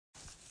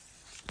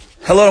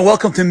Hello and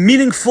welcome to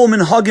Meaningful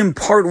Minhagim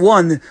Part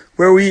 1,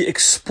 where we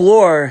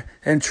explore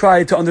and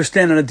try to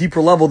understand on a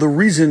deeper level the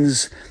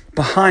reasons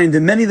behind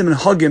the many of the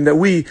Minhagim that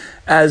we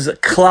as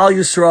Klal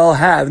Yisrael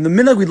have. And the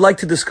minhag we'd like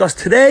to discuss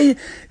today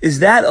is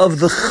that of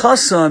the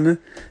Chosson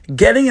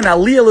getting an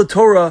Aliya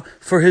l'Torah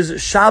for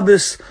his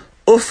Shabbos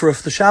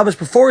Aufruf, the Shabbos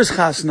before his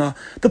Chasna.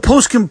 The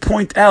poskim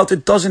point out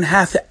it doesn't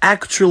have to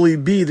actually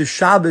be the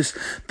Shabbos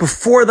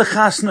before the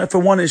Chasna. If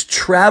one is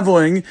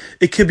traveling,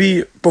 it could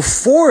be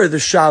before the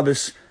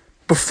Shabbos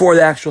before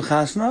the actual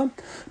chasna,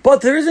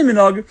 but there is a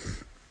minhag.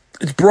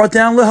 It's brought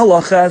down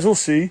lehalacha, as we'll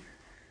see,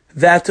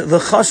 that the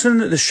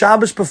chassan, the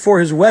Shabbos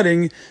before his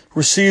wedding,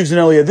 receives an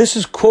Aliya. This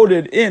is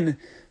quoted in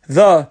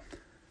the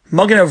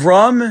Magen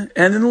Avram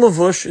and in the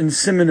Lavush in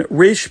Siman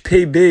Reish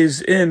Pei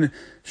Beis in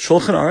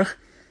Shulchan Aruch,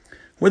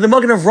 where the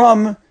Magen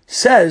Avram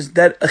says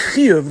that a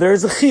chiyuv, there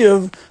is a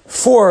chiyuv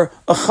for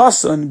a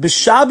chassan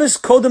b'Shabbos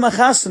kodem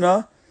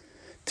achasana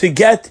to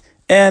get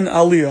an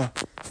Aliya.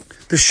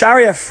 The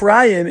Shari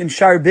Ephraim in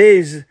Shar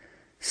Beis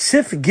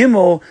Sif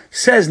Gimel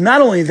says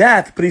not only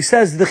that, but he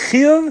says the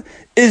chiyuv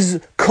is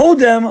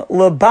kodem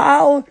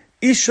lebal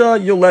isha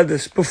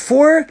yoledis,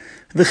 before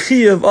the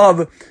chiyuv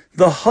of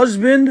the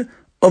husband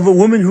of a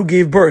woman who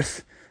gave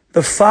birth.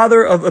 The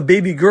father of a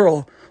baby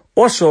girl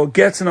also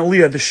gets an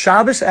Aliya, the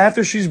Shabbos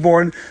after she's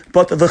born,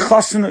 but the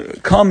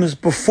chassan comes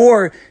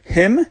before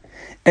him,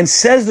 and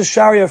says the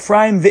Shari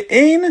Ephraim,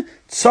 ve'ein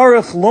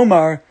tzarech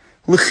lomar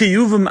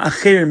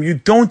you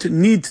don't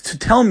need to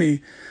tell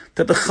me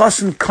that the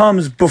chassan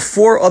comes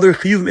before other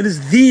chiyuvim. It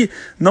is the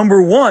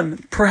number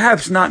one,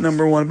 perhaps not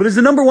number one, but it's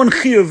the number one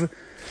chiyuv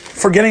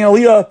for getting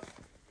Aliya,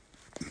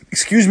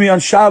 on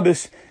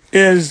Shabbos,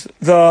 is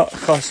the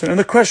chassan. And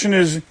the question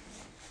is,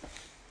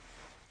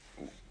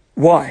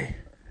 why?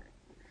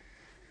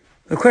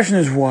 The question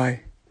is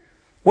why?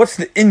 What's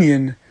the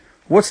inyan?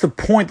 What's the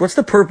point? What's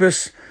the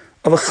purpose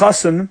of a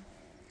chassan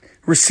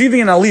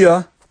receiving an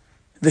Aliya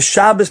the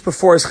Shabbos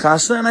before his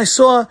chasna? And I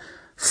saw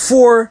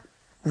 4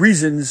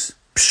 reasons,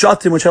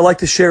 pshatim, which I'd like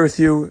to share with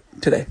you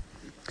today.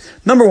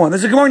 Number 1,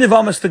 there's a Gemara in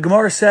Yevamos. The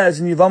Gemara says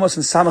in Yevamos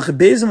in Samach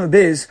Beis and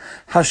Beis,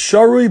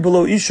 Hasharui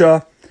below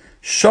Isha,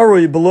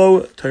 Sharui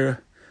below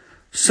Torah.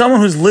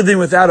 Someone who's living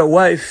without a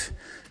wife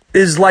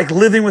is like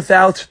living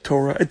without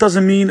Torah. It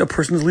doesn't mean a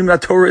person who's living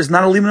without Torah is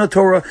not a living without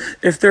Torah.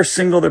 If they're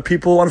single, they're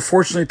people,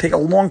 unfortunately, take a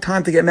long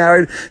time to get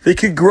married. They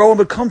could grow and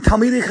become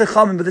Talmidei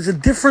Chachamim, but there's a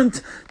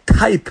different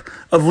type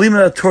of living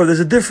without Torah. There's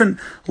a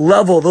different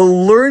level. The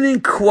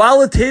learning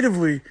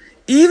qualitatively,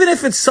 even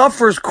if it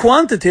suffers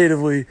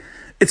quantitatively,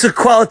 it's a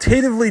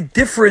qualitatively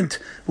different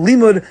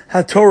limud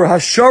haTorah.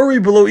 Hashari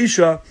below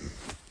Isha,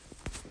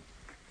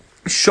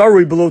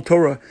 Shari below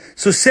Torah.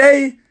 So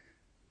say,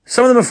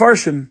 some of the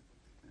Mefarshim,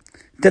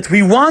 that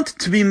we want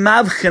to be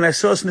mavchen, I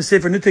saw this in the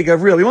Sefer Nitei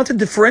Gavril, we want to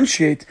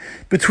differentiate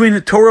between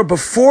the Torah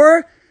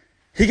before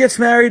he gets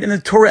married and the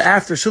Torah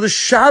after. So the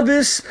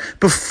Shabbos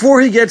before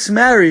he gets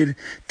married,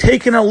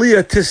 take an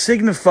Aliya to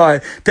signify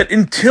that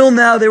until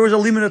now there was a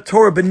limud of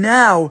Torah, but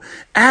now,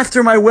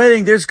 after my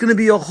wedding, there's going to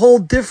be a whole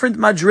different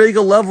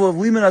madrega level of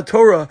limud of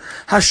Torah.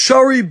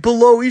 Hashari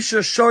below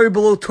Isha, Shari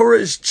below Torah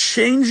is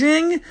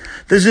changing.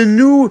 There's a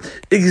new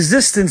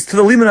existence to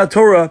the limud of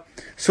Torah,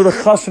 so the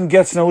chassan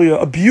gets an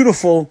Aliya. A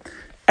beautiful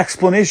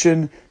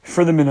explanation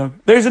for the minhag.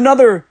 There's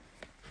another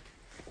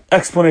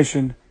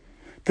explanation.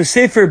 The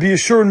Sefer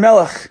B'Yeshurun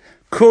Melech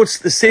quotes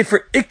the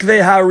Sefer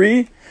Ikvei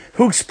Hari,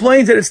 who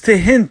explains that it's to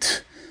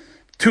hint,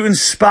 to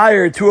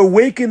inspire, to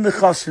awaken the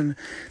chassan,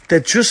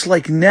 that just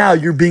like now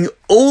you're being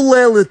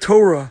oleh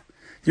l'Torah,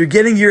 you're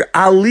getting your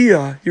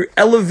Aliya, you're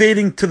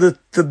elevating to the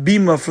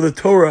bima for the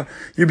Torah,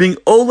 you're being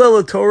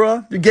oleh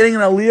l'Torah, you're getting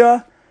an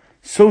Aliya,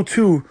 so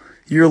too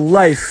your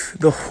life,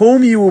 the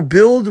home you will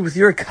build with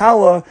your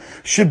kala,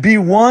 should be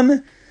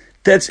one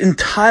that's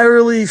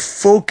entirely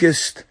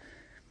focused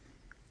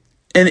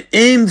and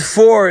aimed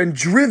for and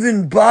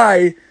driven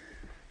by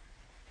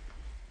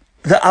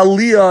the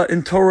Aliya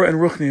in Torah and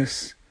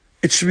Ruchnius.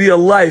 It should be a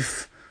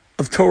life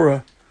of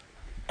Torah,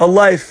 a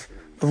life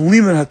of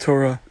limud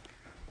haTorah,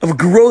 of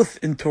growth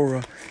in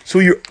Torah. So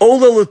you're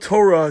oleh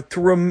l'Torah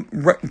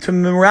to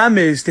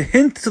merames, to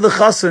hint to the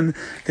chassan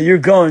that you're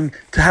going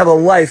to have a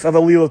life of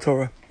Aliya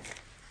l'Torah.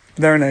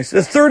 Very nice.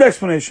 The third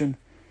explanation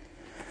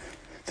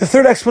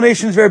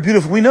is very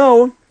beautiful. We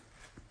know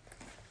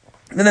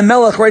that the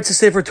Melech writes a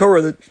Sefer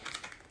Torah. The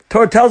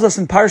Torah tells us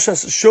in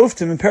Parshas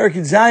Shoftim, in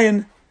Parakid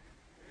Zayin,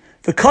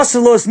 the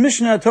Kasalos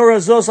Mishnah Torah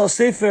Zos al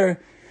Sefer,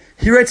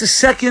 he writes a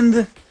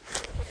second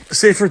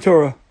Sefer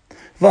Torah.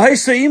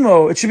 V'haisa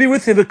imo, it should be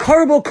with him. The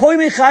Karbo Koi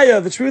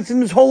Mechayav, it should be with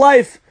him his whole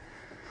life.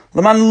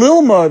 Laman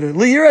Lilmad,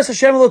 Liyiras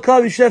Hashem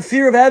Elokav, you should have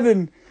fear of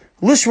heaven.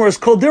 Lishmors,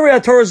 Kol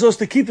Direi Torah Zos,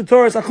 to keep the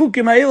Torahs,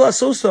 Achukim Ha'ila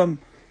Asosam.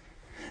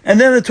 And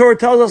then the Torah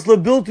tells us,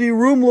 Lebilti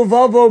Rum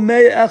Levavo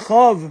Me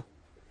Echav.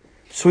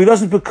 So he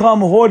doesn't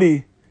become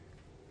haughty.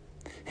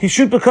 He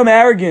should become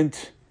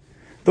arrogant.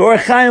 The Or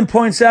Chaim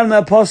points out in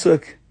that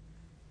pasuk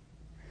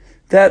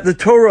that the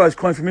Torah is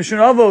calling for Mishnah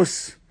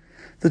Avos.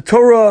 The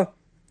Torah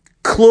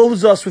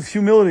clothes us with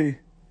humility.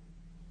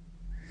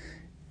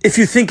 If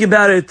you think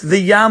about it, the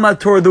Yama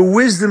Torah, the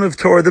wisdom of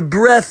Torah, the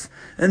breadth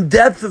and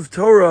depth of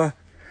Torah,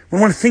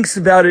 when one thinks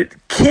about it,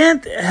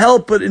 can't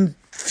help but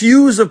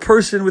infuse a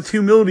person with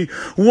humility.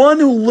 One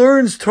who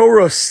learns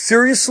Torah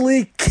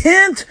seriously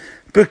can't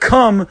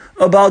become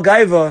a Baal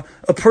Gaiva,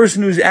 a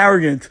person who's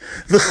arrogant.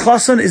 The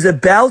Chosson is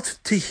about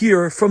to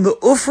hear from the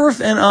Aufruf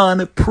and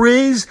on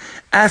praise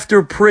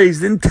after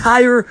praise. The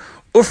entire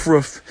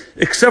Aufruf,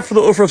 except for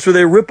the Aufrufs where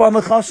they rip on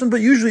the Chosson,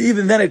 but usually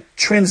even then it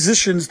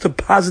transitions to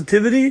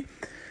positivity.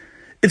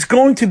 It's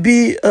going to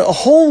be a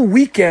whole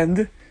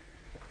weekend,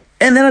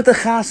 and then at the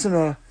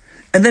Chasana,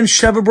 and then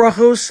Sheva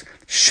Brachos,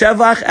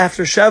 Shevach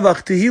after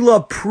Shevach,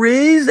 Tehillah,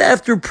 praise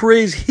after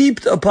praise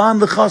heaped upon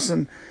the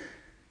Chosson.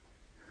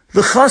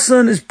 The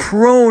Chosson is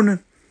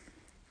prone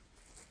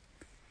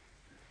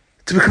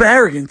to become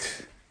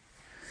arrogant,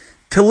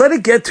 to let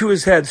it get to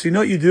his head. So you know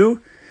what you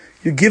do?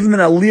 You give him an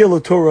Aliya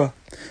LaTorah.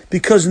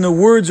 Because in the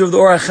words of the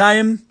Or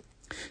HaChaim,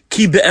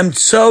 Ki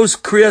be'emtzos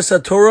kriyas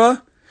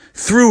HaTorah,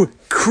 through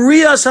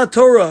kriyas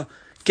HaTorah,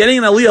 getting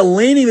an Aliyah,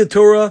 laning the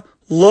Torah,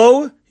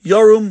 lo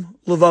yarum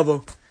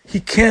levavo. He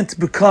can't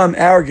become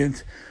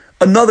arrogant.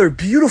 Another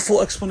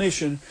beautiful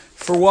explanation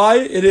for why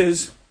it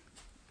is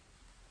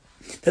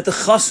that the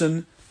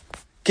Chosson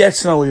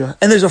gets an Aliyah.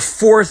 And there's a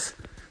fourth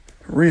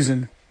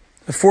reason.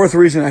 The fourth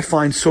reason I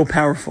find so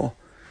powerful.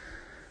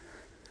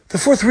 The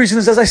fourth reason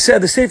is, as I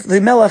said,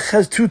 the Melech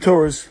has two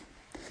Torahs.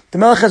 The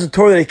Melech has a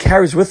Torah that he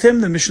carries with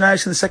him. The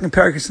Mishnayos in the second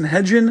paragraph in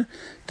Hedjin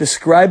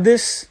describe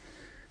this.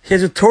 He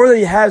has a Torah that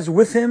he has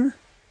with him,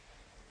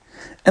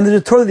 and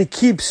there's a Torah that he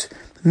keeps,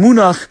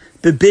 Munach,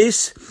 the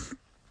base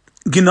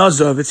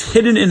Ginazov. It's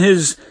hidden in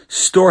his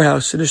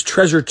storehouse, in his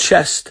treasure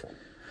chest.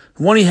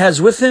 The one he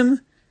has with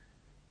him,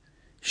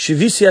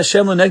 Shivisi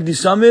Hashem L'Negdi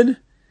Samid,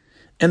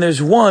 and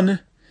there's one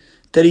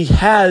that he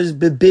has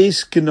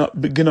bebase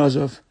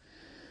Ginazov.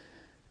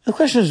 The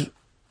question is,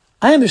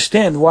 I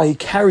understand why he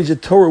carries a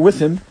Torah with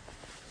him.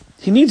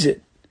 He needs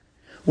it.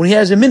 When he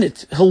has a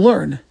minute, he'll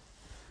learn.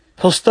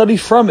 He'll study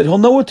from it. He'll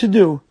know what to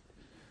do.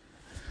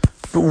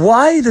 But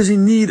why does he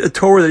need a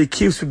Torah that he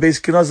keeps for base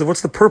Ginazov?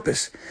 What's the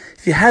purpose?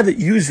 If you have it,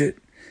 use it.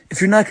 If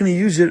you're not going to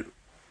use it,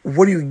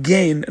 what do you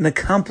gain and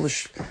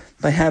accomplish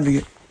by having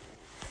it?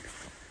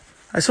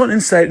 I saw an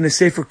insight in a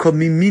sefer called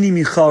Mimini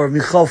Michal, or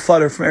Michal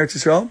Fader from Eretz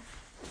Yisrael.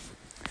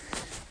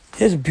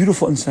 He has a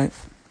beautiful insight.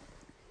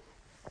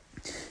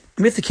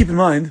 We have to keep in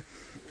mind,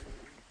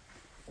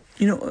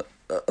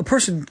 a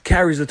person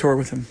carries the Torah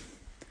with him.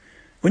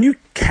 When you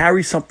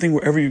carry something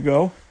wherever you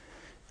go,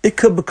 it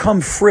could become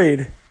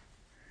frayed.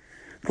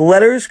 The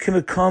letters can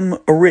become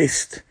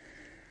erased.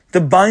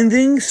 The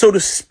binding, so to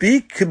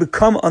speak, could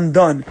become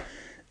undone.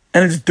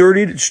 And it's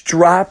dirtied, it's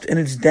dropped, and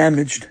it's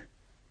damaged.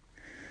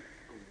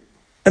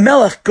 A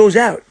melech goes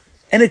out.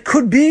 And it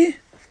could be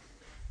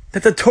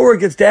that the Torah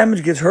gets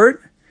damaged, gets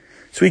hurt.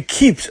 So he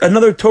keeps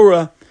another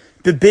Torah,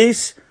 the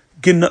base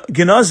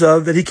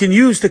Ginazov, that he can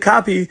use to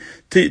copy,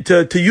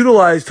 to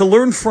utilize, to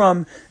learn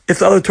from if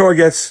the other Torah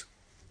gets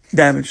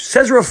damaged.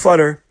 Says Rav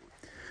Futter,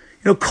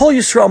 Kol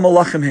Yisrael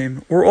Malachim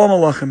Heim. We're all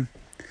Malachim.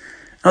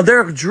 Now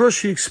Derek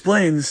Drush, he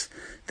explains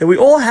that we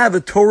all have a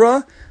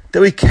Torah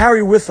that we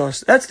carry with us.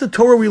 That's the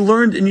Torah we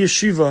learned in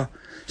yeshiva.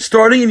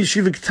 Starting in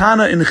Yeshiva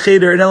Ketana in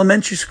Cheder, in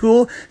elementary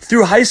school,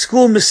 through high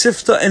school,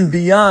 Mesifta, and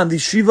beyond,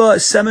 Yeshiva,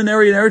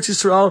 seminary in Eretz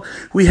Yisrael,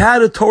 we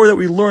had a Torah that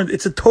we learned.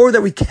 It's a Torah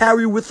that we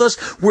carry with us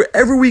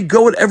wherever we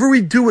go, whatever we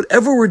do,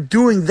 whatever we're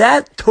doing.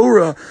 That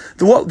Torah,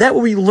 that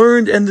what we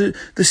learned, and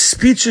the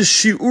speeches,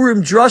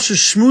 shiurim,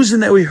 drashas,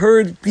 shmuzin that we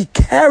heard, we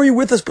carry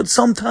with us, but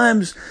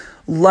sometimes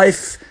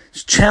life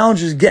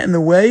challenges get in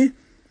the way,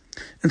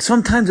 and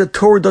sometimes that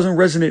Torah doesn't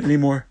resonate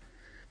anymore.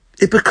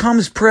 It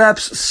becomes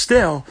perhaps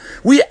stale.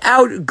 We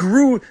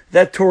outgrew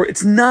that Torah.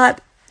 It's not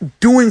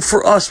doing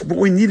for us what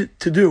we need it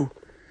to do.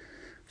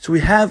 So we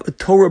have a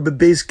Torah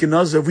bebeis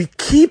Ginazov. We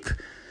keep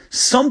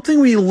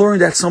something we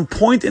learned at some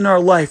point in our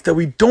life that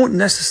we don't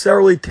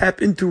necessarily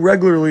tap into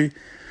regularly.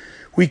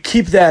 We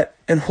keep that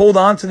and hold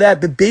on to that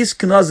bebeis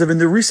Ginazov in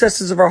the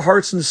recesses of our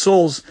hearts and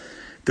souls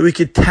that we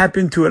could tap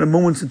into at a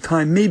moment in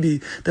time.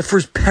 Maybe the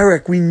first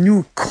perek we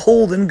knew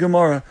cold in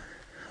Gemara.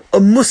 A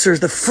Musar,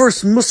 the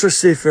first Musar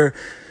Sefer,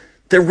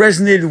 that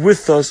resonated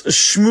with us, a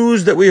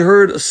shmooze that we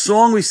heard, a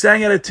song we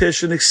sang at a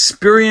tish, an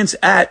experience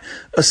at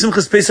a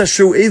Simchas Pesach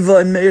Shoeva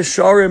in Meah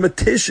Sharim, a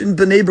tish in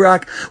Bnei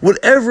Brak,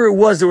 whatever it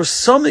was, there was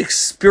some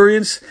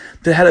experience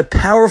that had a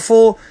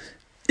powerful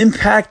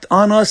impact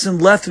on us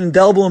and left an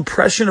indelible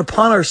impression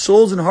upon our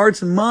souls and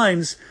hearts and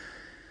minds.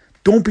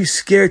 Don't be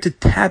scared to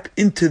tap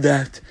into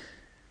that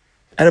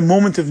at a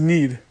moment of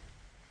need.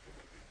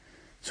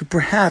 So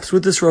perhaps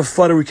with this Rav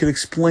Futter we can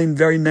explain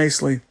very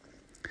nicely.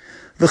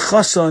 The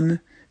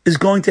Chosson is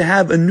going to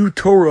have a new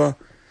Torah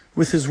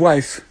with his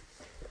wife.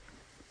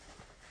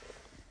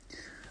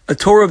 A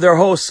Torah of their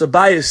house, a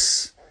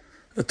bias.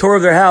 A Torah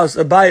of their house,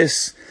 a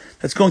bias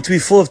that's going to be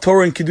full of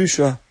Torah and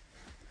Kedusha.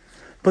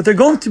 But there are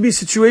going to be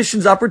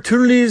situations,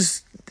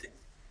 opportunities,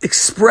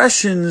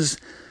 expressions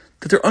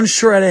that they're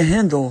unsure how to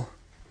handle.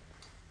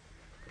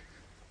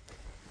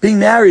 Being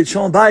married,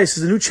 Shalom Bayis,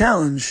 is a new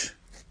challenge.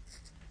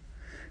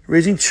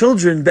 Raising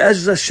children,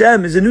 Be'ez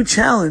Hashem, is a new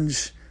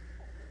challenge.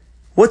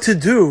 What to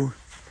do,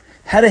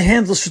 how to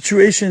handle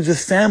situations with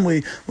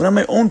family when I'm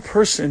my own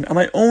person, I'm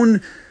my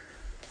own,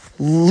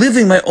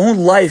 living my own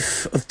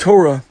life of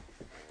Torah.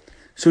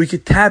 So we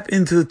could tap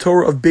into the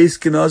Torah of Beis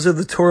Genazah,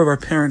 the Torah of our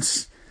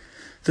parents,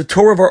 the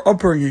Torah of our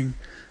upbringing,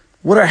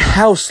 what our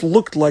house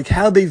looked like,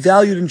 how they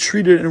valued and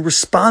treated and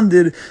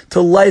responded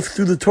to life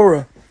through the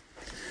Torah.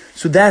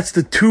 So that's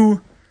the two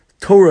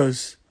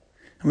Torahs.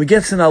 And we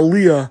get to an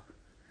Aliya,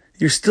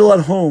 you're still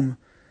at home.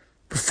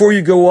 Before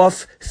you go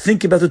off,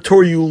 think about the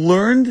Torah you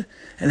learned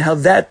and how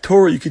that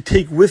Torah you could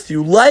take with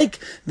you. Like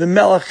the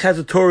Melech had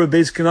the Torah of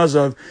Beis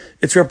Genazah,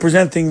 it's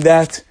representing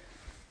that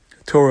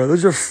Torah.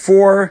 Those are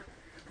 4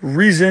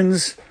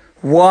 reasons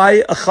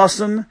why a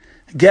Chosson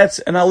gets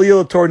an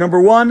Aliya Torah.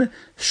 Number 1,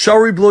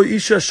 Shari Blo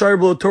Isha, Shari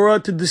Blo Torah,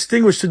 to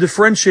distinguish, to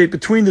differentiate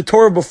between the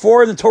Torah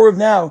before and the Torah of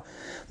now.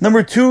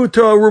 Number 2,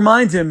 to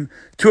remind him,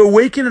 to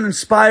awaken and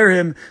inspire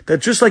him that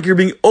just like you're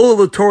being Ola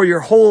the Torah, your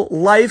whole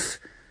life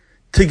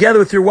together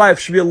with your wife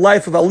should be a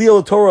life of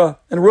Aliya Torah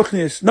and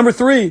Ruchnius. Number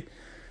 3,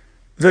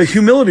 the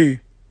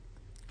humility,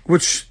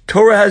 which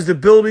Torah has the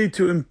ability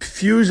to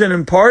infuse and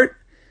impart.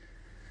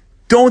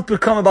 Don't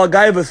become a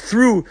Balgaiva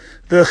through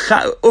the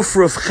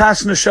Aufruf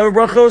Chasna Sheva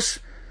Brachos.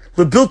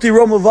 Lebilti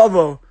Rom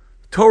Levavo.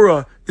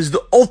 Torah is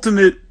the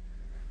ultimate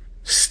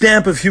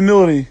stamp of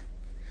humility.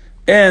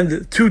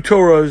 And 2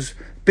 Torahs,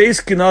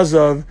 Beis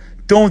Genazah,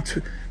 don't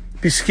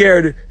be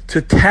scared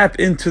to tap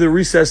into the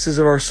recesses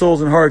of our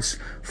souls and hearts.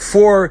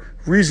 4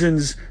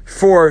 reasons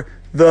for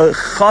the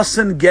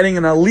Chosson getting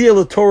an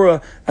Aliya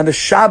Torah on the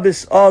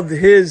Shabbos of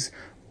his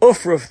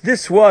Aufruf.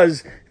 This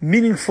was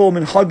Meaningful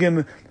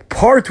Minhagim,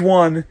 Part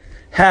 1.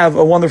 Have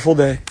a wonderful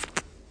day.